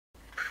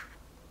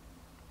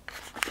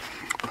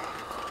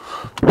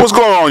What's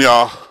going on,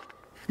 y'all?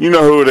 You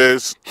know who it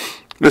is.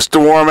 Mr.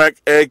 Warmack,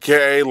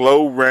 a.k.a.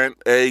 Low Rent,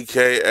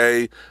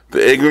 a.k.a.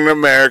 The Ignorant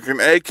American,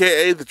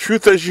 a.k.a. The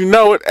Truth As You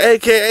Know It,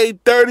 a.k.a.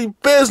 Dirty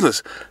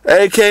Business,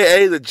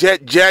 a.k.a. The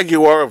Jet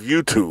Jaguar of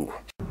YouTube.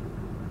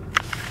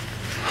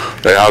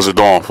 Hey, how's it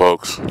going,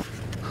 folks?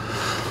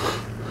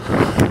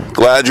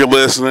 Glad you're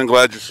listening,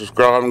 glad you're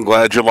subscribing,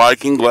 glad you're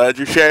liking, glad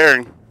you're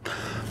sharing.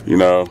 You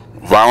know,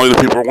 finally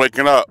the people are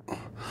waking up.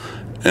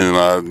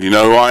 And you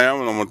know who I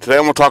am? And today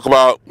I'm going to talk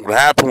about what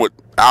happened with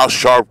Al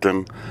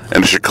Sharpton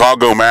and the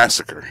Chicago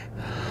Massacre.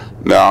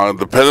 Now,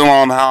 depending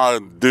on how I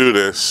do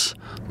this,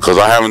 because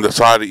I haven't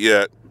decided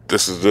yet,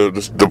 this is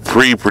the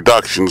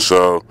pre-production,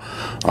 so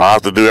I'll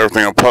have to do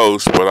everything in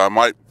post, but I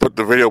might put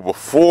the video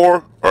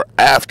before or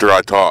after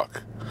I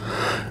talk.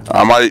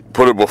 I might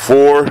put it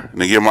before and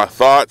then give my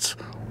thoughts,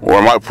 or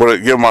I might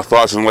give my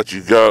thoughts and let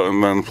you go,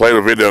 and then play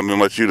the video and then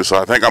let you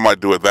decide. I think I might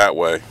do it that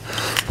way.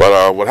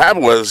 But what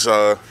happened was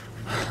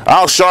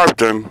Al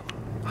Sharpton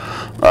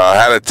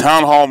had a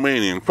town hall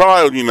meeting.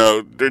 Probably, you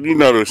know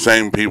the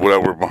same people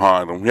that were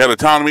behind him. He had a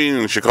town meeting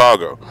in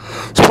Chicago,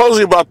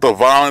 supposedly about the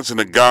violence and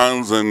the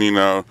guns, and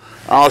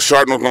Al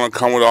Sharpton was going to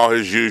come with all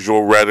his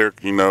usual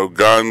rhetoric,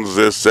 guns,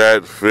 this,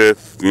 that,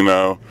 fifth,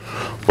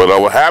 But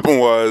what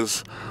happened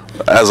was,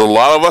 as a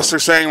lot of us are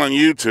saying on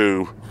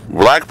YouTube,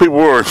 black people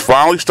were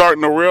finally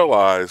starting to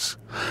realize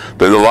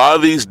that a lot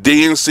of these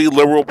DNC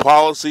liberal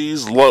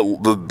policies,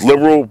 the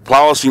liberal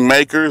policy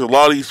makers, a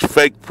lot of these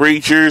fake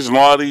preachers, and a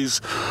lot of these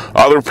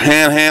other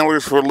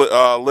panhandlers for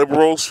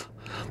liberals,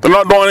 they're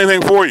not doing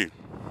anything for you.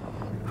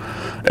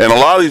 And a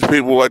lot of these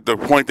people, like the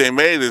point they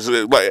made is,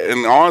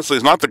 and honestly,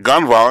 it's not the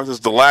gun violence, it's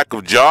the lack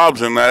of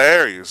jobs in that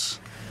areas.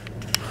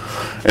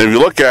 And if you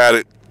look at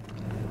it,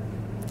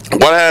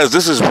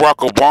 this is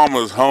Barack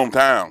Obama's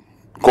hometown,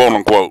 quote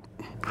unquote.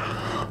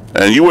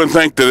 And you wouldn't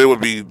think that it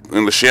would be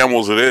in the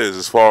shambles it is,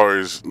 as far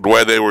as the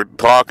way they were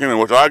talking, and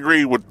which I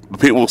agree with the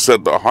people who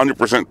said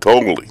 100%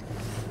 totally.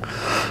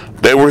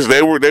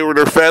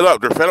 They're fed up.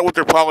 They're fed up with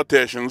their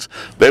politicians.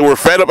 They were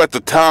fed up at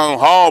the town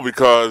hall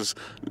because,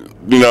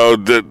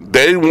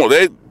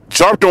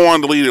 Sharpton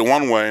wanted to lead it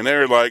one way, and they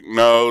were like,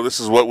 no,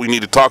 this is what we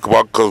need to talk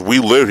about because we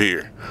live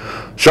here.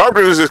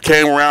 Sharpton just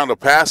came around to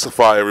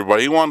pacify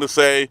everybody. He wanted to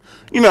say,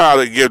 you know how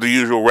they give the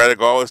usual rhetoric,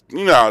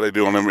 how they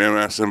do on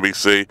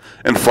MSNBC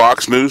and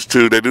Fox News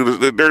too. They're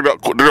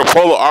the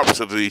polar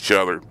opposites of each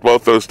other,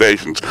 both those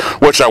stations,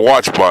 which I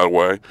watch, by the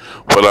way.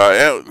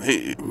 But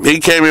he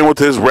came in with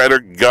his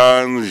rhetoric,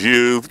 guns,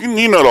 youth,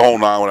 you know the whole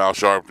nine with Al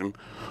Sharpton.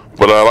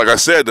 But like I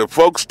said, the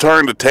folks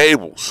turned the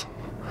tables.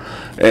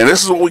 And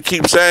this is what we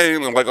keep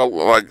saying, and like a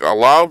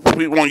lot of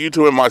people on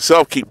YouTube and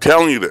myself keep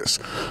telling you this.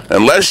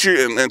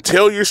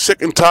 Until you're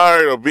sick and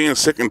tired of being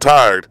sick and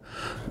tired,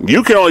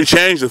 you can only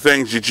change the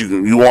things that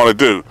you want to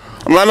do.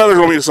 I mean, I know there's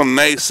going to be some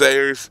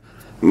naysayers,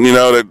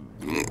 they're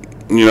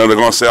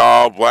going to say,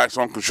 oh, blacks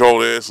don't control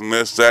this and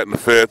this, that, and the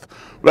fifth.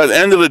 But at the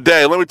end of the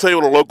day, let me tell you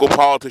what a local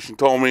politician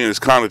told me, and it's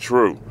kind of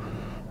true.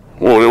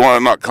 Well,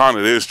 not kind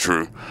of, it is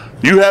true.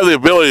 You have the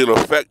ability to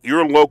affect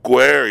your local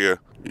area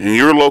and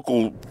your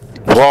local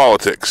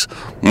politics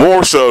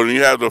more so than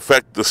you have to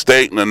affect the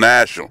state and the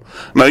national.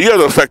 Now, you have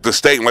to affect the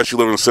state unless you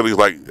live in cities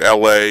like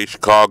LA,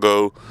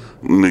 Chicago,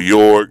 New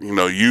York,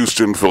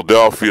 Houston,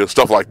 Philadelphia,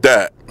 stuff like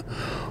that.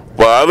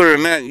 But other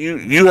than that,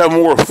 you have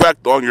more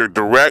effect on your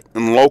direct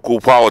and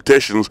local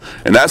politicians,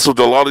 and that's what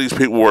a lot of these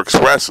people were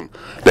expressing.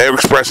 They were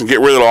expressing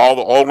get rid of all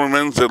the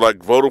aldermen that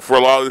voted for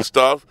a lot of this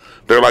stuff.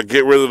 They're like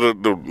get rid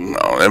of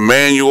the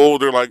Emmanuel.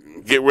 They're like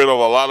get rid of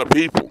a lot of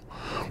people.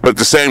 But at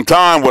the same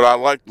time, what I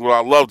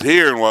loved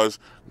hearing was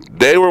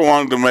they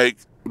wanted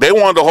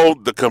to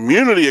hold the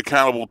community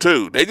accountable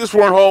too. They just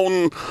weren't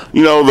holding,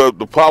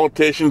 the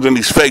politicians and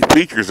these fake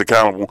preachers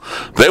accountable.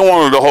 They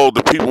wanted to hold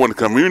the people in the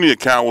community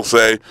accountable.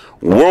 Say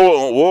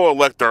we'll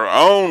elect our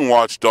own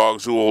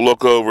watchdogs who will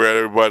look over at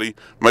everybody,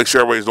 make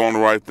sure everybody's doing the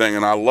right thing.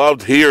 And I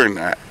loved hearing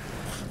that.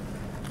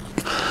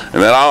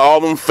 And then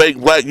all them fake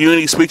black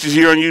unity speeches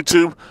here on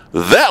YouTube,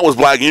 that was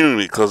black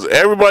unity because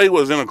everybody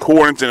was in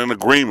accordance and in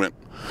agreement.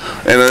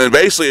 And then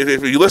basically,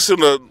 if you listen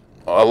to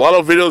a lot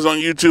of videos on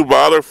YouTube by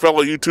other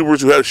fellow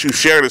YouTubers who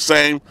share the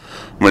same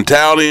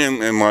mentality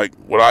and like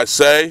what I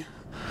say,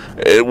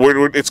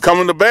 it's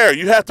coming to bear.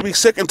 You have to be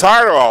sick and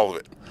tired of all of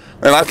it.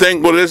 And I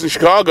think what it is in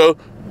Chicago,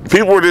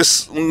 people were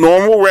just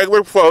normal,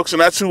 regular folks,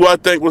 and that's who I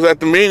think was at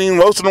the meeting.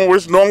 Most of them were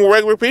just normal,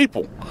 regular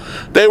people.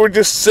 They were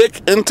just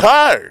sick and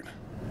tired.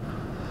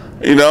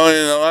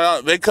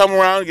 They come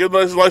around and give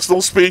us nice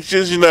little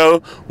speeches,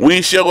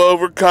 we shall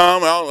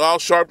overcome. Al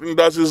Sharpton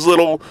does his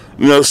little,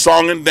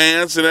 song and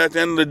dance, and at the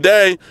end of the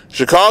day,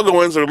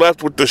 Chicagoans are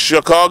left with the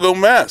Chicago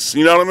mess.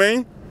 You know what I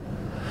mean?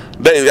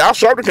 Al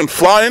Sharpton can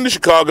fly into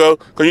Chicago,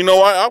 because you know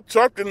what? Al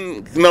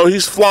Sharpton,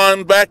 he's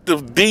flying back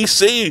to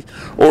D.C.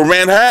 or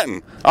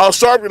Manhattan. Al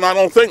Sharpton, I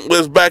don't think,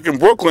 lives back in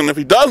Brooklyn. If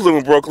he does live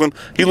in Brooklyn,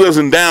 he lives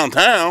in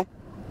downtown,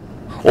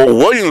 or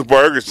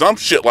Williamsburg, or some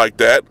shit like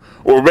that.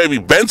 Or maybe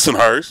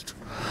Bensonhurst.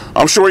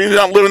 I'm sure he's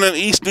not living in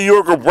East New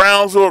York or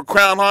Brownsville or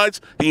Crown Heights.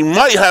 He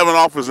might have an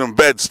office in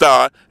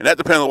Bed-Stuy, and that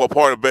depends on what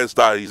part of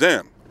Bed-Stuy he's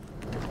in.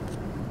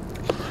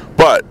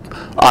 But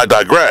I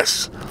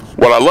digress.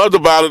 What I loved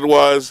about it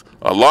was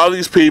a lot of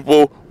these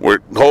people were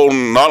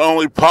holding not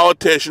only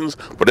politicians,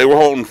 but they were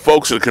holding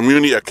folks in the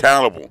community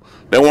accountable.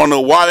 They want to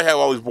know why they have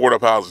all these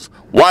board-up houses,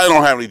 why they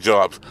don't have any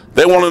jobs.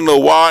 They want to know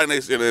why,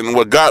 and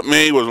what got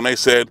me was when they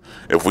said,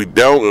 if we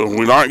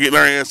aren't getting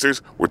our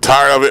answers, we're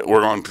tired of it.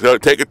 We're going to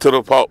take it to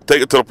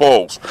the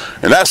polls,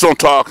 and that's what I'm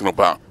talking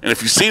about. And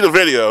if you see the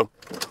video,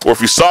 or if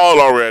you saw it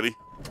already,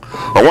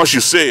 or once you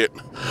see it,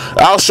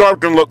 Al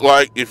Sharpton looked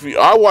like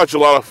I watch a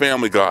lot of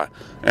Family Guy.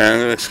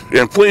 And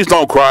please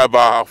don't cry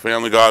about how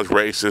Family Guy is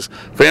racist.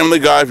 Family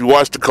Guy, if you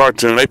watch the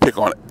cartoon, they pick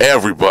on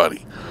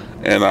everybody.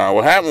 And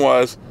what happened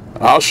was,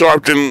 Al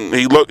Sharpton,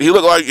 he looked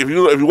like, if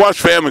you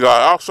watch Family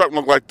Guy, Al Sharpton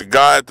looked like the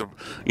guy at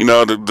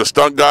the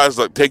stunt guys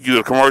that take you to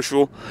the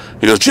commercial.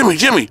 He goes,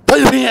 Jimmy,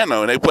 play the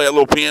piano, and they play a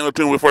little piano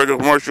tune before the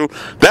commercial.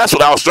 That's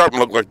what Al Sharpton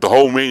looked like the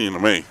whole meeting to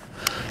me.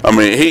 I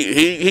mean,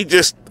 he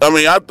just,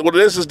 what it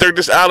is they're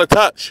just out of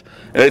touch.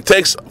 And it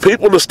takes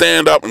people to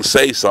stand up and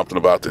say something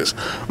about this.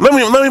 Let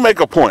me make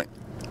a point.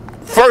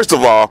 First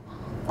of all,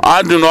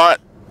 I do not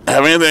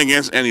have anything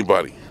against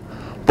anybody.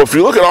 But if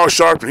you look at Al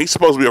Sharpton, he's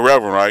supposed to be a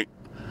reverend, right?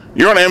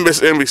 You're on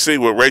NBC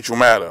with Rachel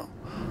Maddow.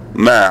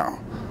 Now,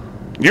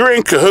 you're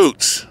in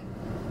cahoots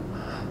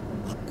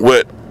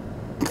with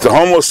the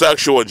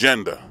homosexual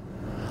agenda.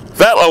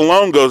 That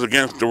alone goes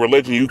against the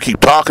religion you keep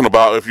talking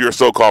about if you're a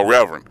so-called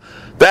reverend.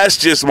 That's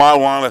just my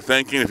line of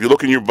thinking. If you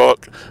look in your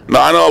book,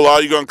 now I know a lot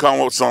of you are going to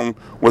come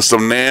with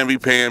some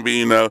namby-pamby,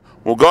 you know.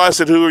 Well, God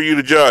said, who are you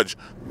to judge?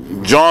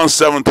 John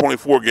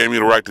 7:24 gave me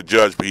the right to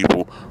judge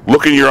people.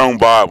 Look in your own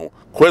Bible.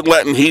 Quit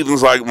letting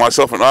heathens like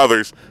myself and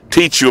others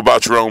teach you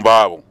about your own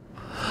Bible.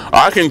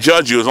 I can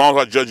judge you as long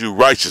as I judge you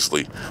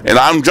righteously. And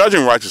I'm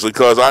judging righteously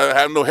because I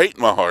have no hate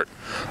in my heart.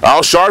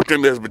 Al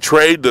Sharpton has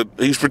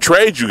he's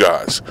betrayed you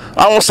guys.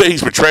 I won't say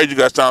he's betrayed you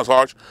guys, sounds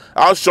harsh.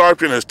 Al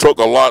Sharpton has took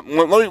a lot.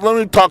 Let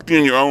me talk to you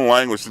in your own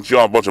language since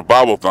you're a bunch of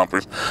Bible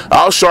thumpers.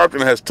 Al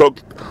Sharpton has took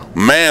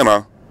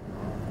manna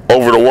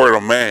over the word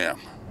of man.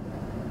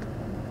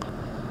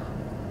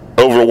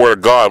 Over the word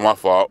of God, my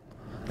fault.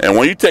 And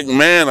when you take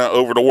manna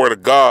over the word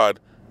of God,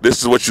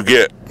 this is what you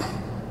get.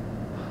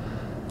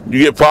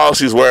 You get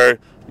policies where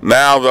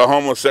now the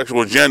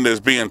homosexual agenda is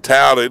being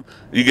touted.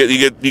 You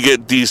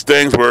get these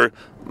things where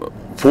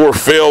poor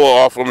Phil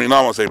off. I mean, I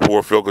don't want to say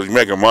poor Phil because he's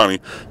making money.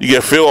 You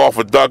get Phil off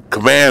of Duck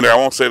Commander. I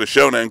won't say the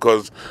show name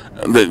because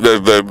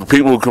the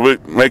people who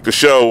make the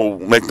show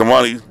make the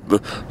money. The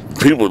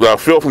people,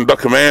 Phil from Duck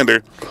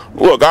Commander.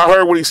 Look, I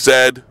heard what he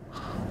said.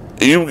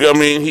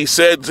 He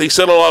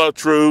said a lot of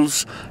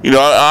truths. You know,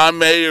 I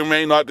may or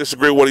may not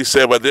disagree with what he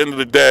said, but at the end of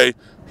the day,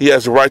 he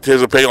has the right to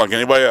his opinion like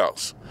anybody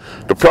else.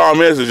 The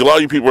problem is a lot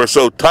of you people are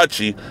so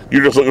touchy,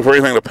 you're just looking for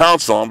anything to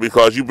pounce on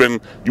because you've been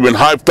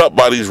hyped up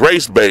by these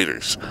race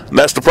baiters. And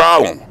that's the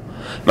problem.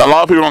 Now, a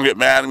lot of people don't get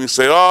mad at me and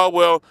say, oh,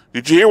 well,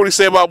 did you hear what he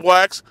said about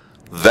blacks?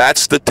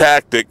 That's the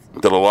tactic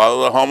that a lot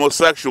of the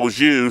homosexuals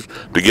use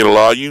to get a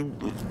lot of you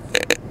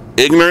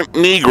ignorant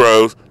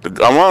Negroes.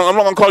 I'm not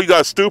going to call you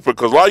guys stupid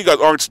because a lot of you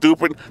guys aren't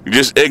stupid. You're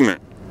just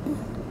ignorant.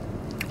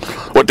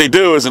 What they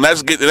do is, and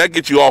that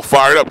gets you all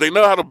fired up, they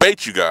know how to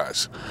bait you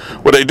guys.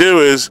 What they do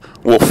is,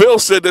 well, Phil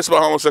said this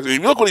about homosexuals.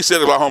 If you look what he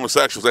said about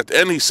homosexuals, at the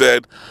end he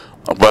said,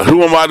 but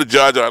who am I to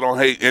judge? I don't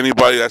hate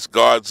anybody. That's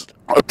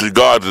up to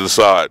God to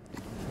decide.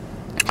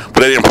 But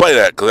they didn't play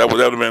that because that would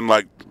have been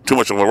like too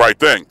much of a right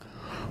thing.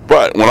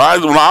 But when I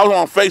was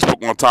on Facebook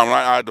one time,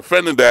 I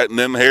defended that, and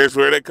then here's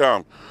where they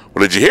come.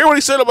 Well, did you hear what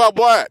he said about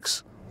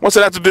blacks? What's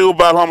it have to do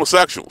about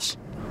homosexuals?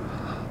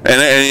 And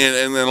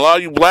a lot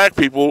of you black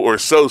people are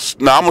so,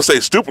 now I'm going to say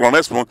stupid on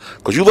this one,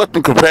 because you let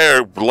them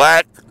compare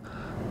black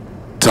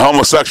to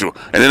homosexual.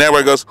 And then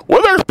everybody goes,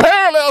 well, there's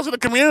parallels in the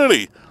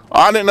community.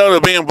 I didn't know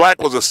that being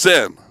black was a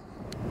sin.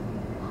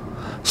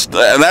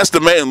 And that's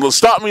the main,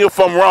 stop me if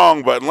I'm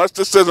wrong, but unless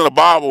this says in the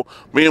Bible,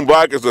 being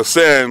black is a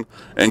sin,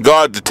 and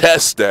God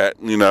detests that,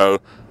 you know.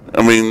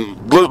 I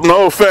mean,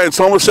 no offense,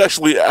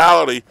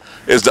 homosexuality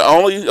is the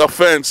only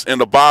offense in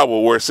the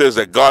Bible where it says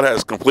that God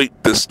has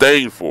complete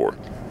disdain for it.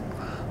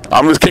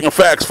 I'm just kicking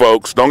facts,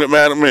 folks. Don't get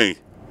mad at me.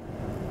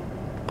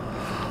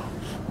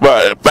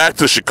 But back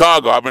to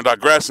Chicago. I've been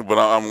digressing, but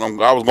I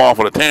was going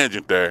for the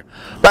tangent there.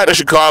 Back to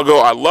Chicago.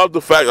 I love the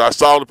fact that I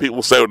saw the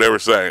people say what they were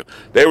saying.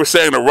 They were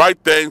saying the right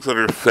things that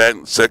are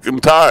fat, sick,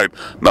 and tired.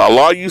 Now, a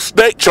lot of you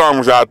snake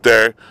charmers out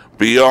there,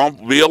 be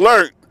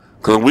alert,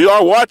 because we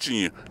are watching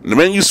you. And the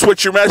minute you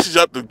switch your message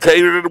up to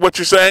cater to what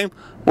you're saying,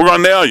 we're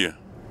going to nail you.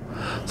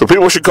 So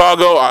people in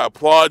Chicago, I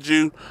applaud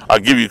you. I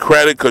give you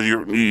credit because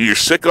you're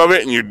sick of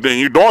it and you're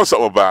doing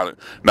something about it.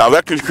 Now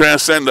that can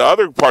transcend to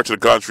other parts of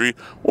the country.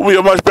 We'll be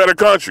a much better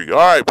country. All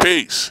right,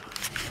 peace.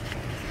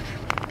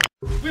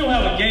 We don't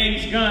have a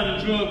gangs, gun,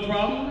 and drug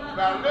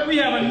problem. We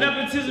have a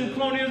nepotism,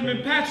 colonialism,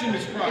 and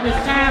patronage problem.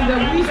 It's time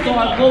that we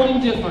start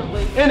voting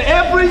differently. And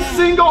every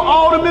single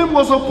alderman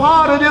was a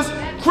part of this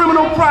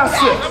criminal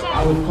process.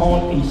 I would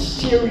call a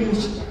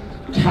serious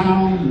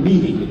town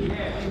meeting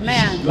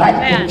Amen. Like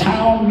Amen. the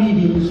town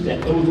meetings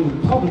that those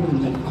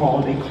Republicans have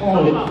called, they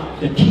call it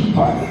the Tea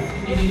Party.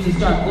 You need to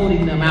start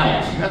voting them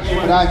out.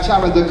 But I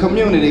challenge the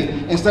community,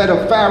 instead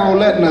of Pharaoh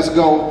letting us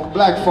go,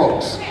 black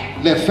folks,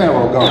 let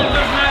Pharaoh go. It does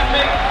not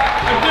make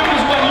a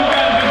difference whether you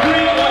got a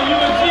degree or you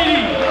a GD.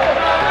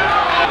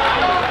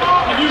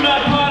 If you're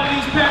not part of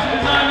these fashion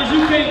designers,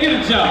 you can't get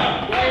a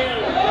job.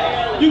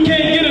 You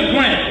can't get a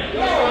grant.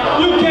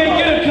 You can't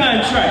get a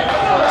contract.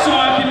 So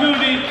our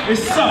community is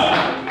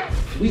suffering.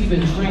 We've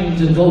been trained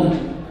to vote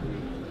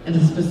in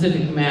a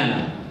specific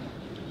manner.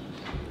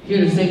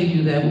 Here to say to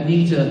you that we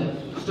need to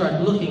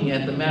start looking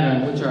at the manner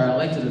in which our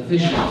elected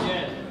officials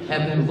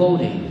have been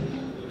voting,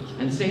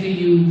 and say to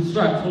you,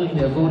 start pulling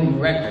their voting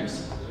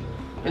records.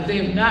 If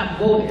they have not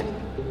voted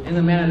in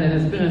the manner that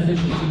is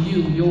beneficial to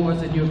you,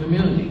 yours, and your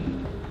community,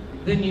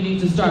 then you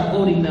need to start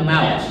voting them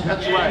out.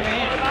 That's right.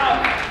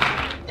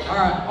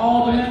 Our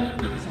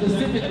aldermen,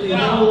 specifically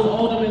those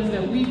aldermen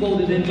that we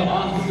voted into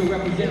office to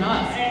represent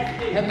us,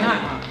 have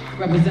not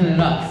represented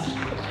us.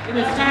 It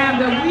is time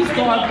that we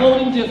start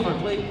voting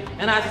differently,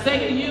 and I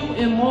say to you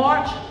in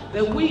March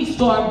that we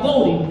start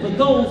voting for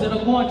those that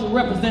are going to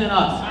represent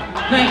us.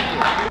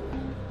 Thank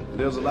you.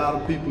 There's a lot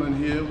of people in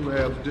here who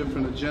have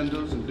different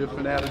agendas and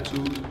different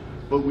attitudes,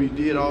 but we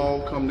did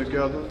all come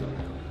together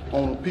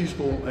on a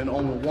peaceful and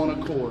on a one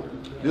accord.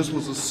 This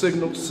was a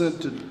signal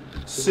sent to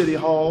City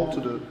Hall, to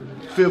the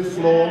 5th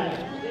floor,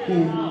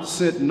 who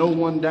sent no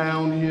one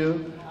down here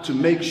to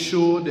make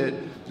sure that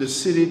the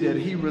city that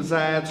he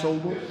resides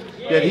over,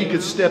 that he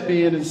could step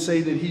in and say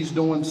that he's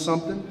doing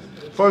something.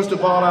 First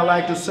of all, I'd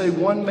like to say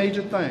one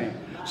major thing.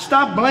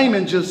 Stop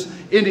blaming just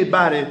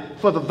anybody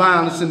for the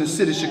violence in the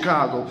city of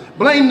Chicago.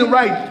 Blame the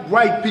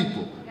right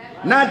people.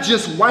 Not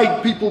just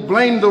white people,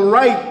 blame the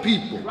right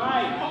people.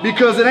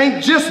 Because it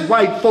ain't just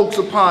white folks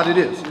a part of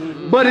this.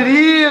 But it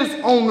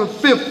is on the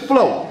 5th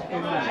floor.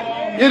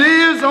 It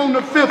is on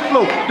the 5th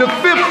floor. The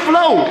 5th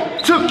floor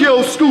took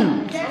your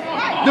schools.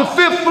 The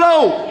 5th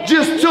floor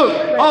just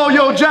took all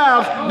your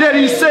jobs that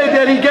he said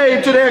that he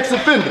gave to the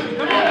ex-offender.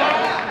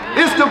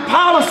 It's the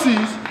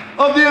policies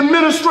of the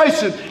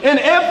administration, and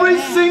every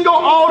single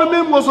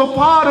alderman was a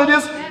part of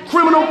this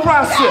criminal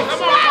process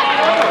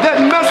that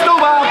messed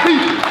over our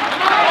people.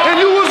 And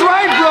you was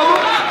right, brother.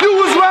 You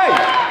was right.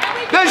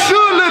 They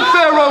should let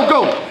Pharaoh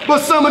go.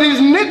 But some of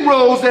these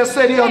Negroes that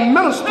say they are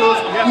ministers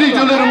need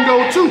to let them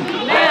go too.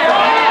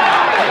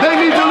 They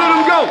need to let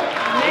them go.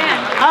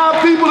 Our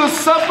people are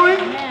suffering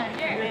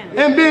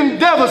and being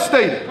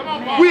devastated.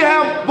 We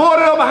have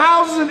boarded up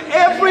houses in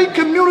every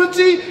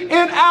community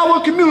in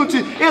our community.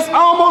 It's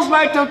almost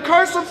like the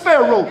curse of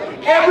Pharaoh.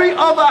 Every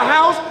other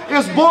house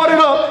is boarded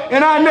up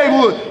in our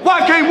neighborhood. Why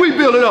can't we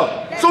build it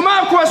up? So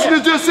my question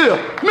is just here,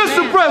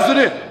 Mr.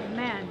 President,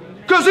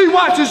 because he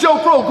watches your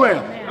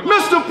program.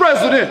 Mr.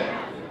 President,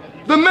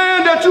 the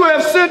man that you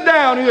have sent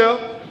down here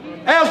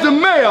as the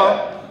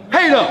mayor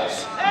hate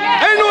us.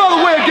 Ain't no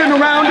other way of getting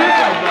around it.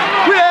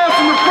 We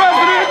asking the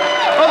President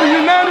of the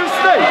United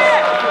States.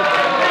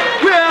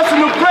 We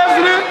asking the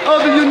President of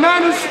the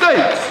United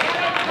States.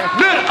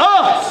 Let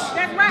us,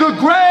 the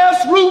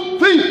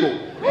grassroots people,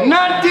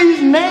 not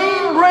these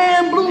name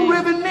brand blue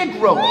ribbon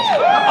Negroes,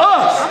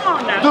 us,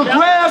 the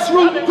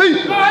grassroots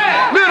people,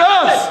 let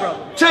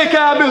us take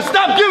our bills.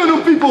 Stop giving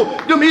them people,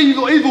 them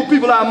evil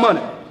people our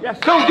money.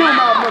 Don't give them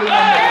our money.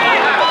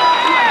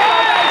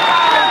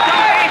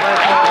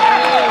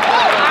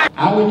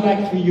 I would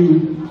like for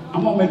you,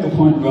 I'm gonna make a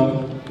point,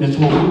 brother, let's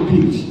hold in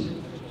peace.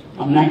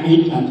 I'm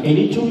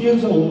 82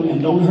 years old,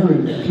 and don't hurry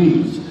me,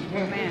 please.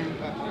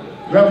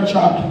 Reverend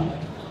Charlton,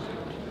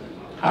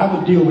 I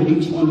would deal with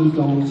each one of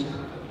those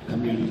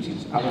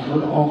communities. I would go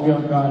to all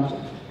your gods,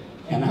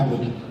 and I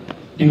would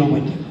deal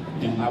with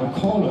them. I would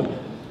call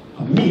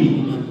a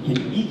meeting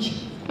in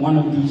each one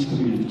of these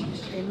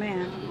communities.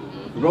 Amen.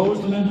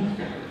 Roseland,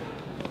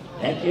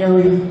 that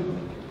area,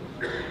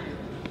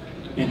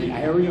 in the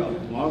area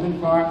of Morgan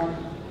Park,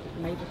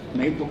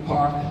 Maple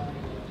Park,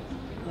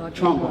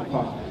 Trumbull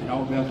Park, and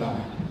all the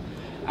other.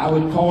 I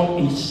would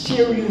call a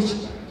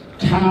serious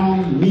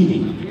town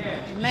meeting.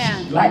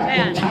 Amen. Like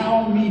Amen. the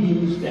town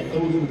meetings that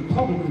those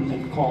Republicans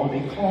have called,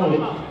 they call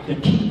it the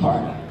Tea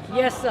Party.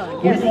 Yes, sir.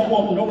 We Yes, don't sir.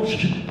 want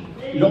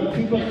no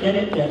people in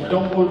it that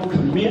don't want to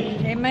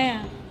commit.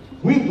 Amen.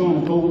 We're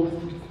going to go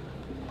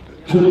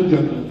to the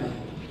jugular vein.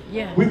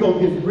 Yes. We're going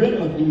to get rid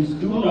of these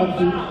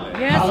do-nothing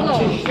Yes, Lord.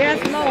 politicians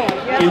Yes, Lord.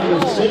 in Yes, the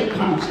Lord. city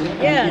council,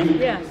 Yes, and in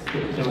yes.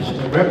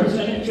 the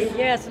representatives,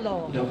 Yes,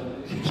 Lord.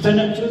 the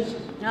senators,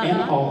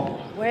 and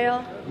all.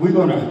 Well, We're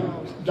going to,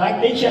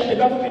 like they shut the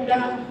government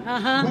down,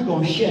 we're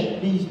going to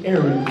shut these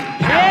areas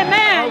down.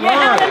 amen.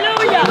 Yeah,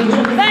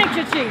 hallelujah. Thank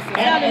you, Jesus.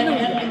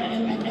 Hallelujah.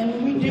 And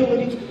when we deal with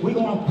these, we're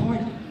going to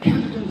appoint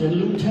captains and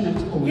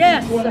lieutenants over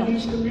Yes, each one of sir.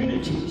 these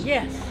communities.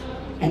 Yes.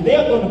 And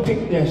they're going to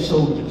pick their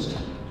soldiers,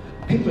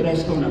 people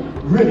that's going to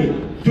really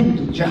do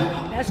the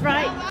job. That's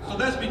right. So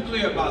let's be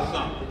clear about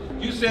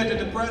something. You said that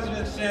the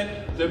president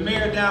sent the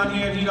mayor down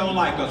here and he don't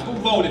like us. Who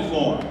voted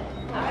for him?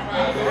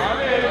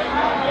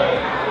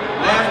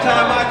 Last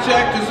time I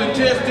checked, the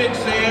statistics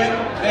said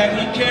that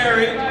he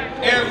carried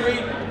every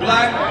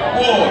black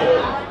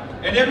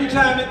ward. And every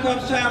time it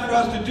comes time for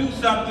us to do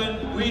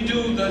something, we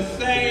do the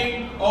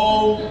same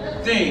old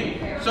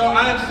thing. So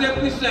I'm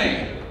simply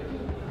saying,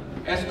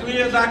 as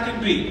clear as I can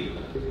be,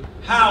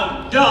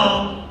 how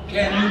dumb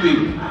can you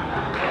be?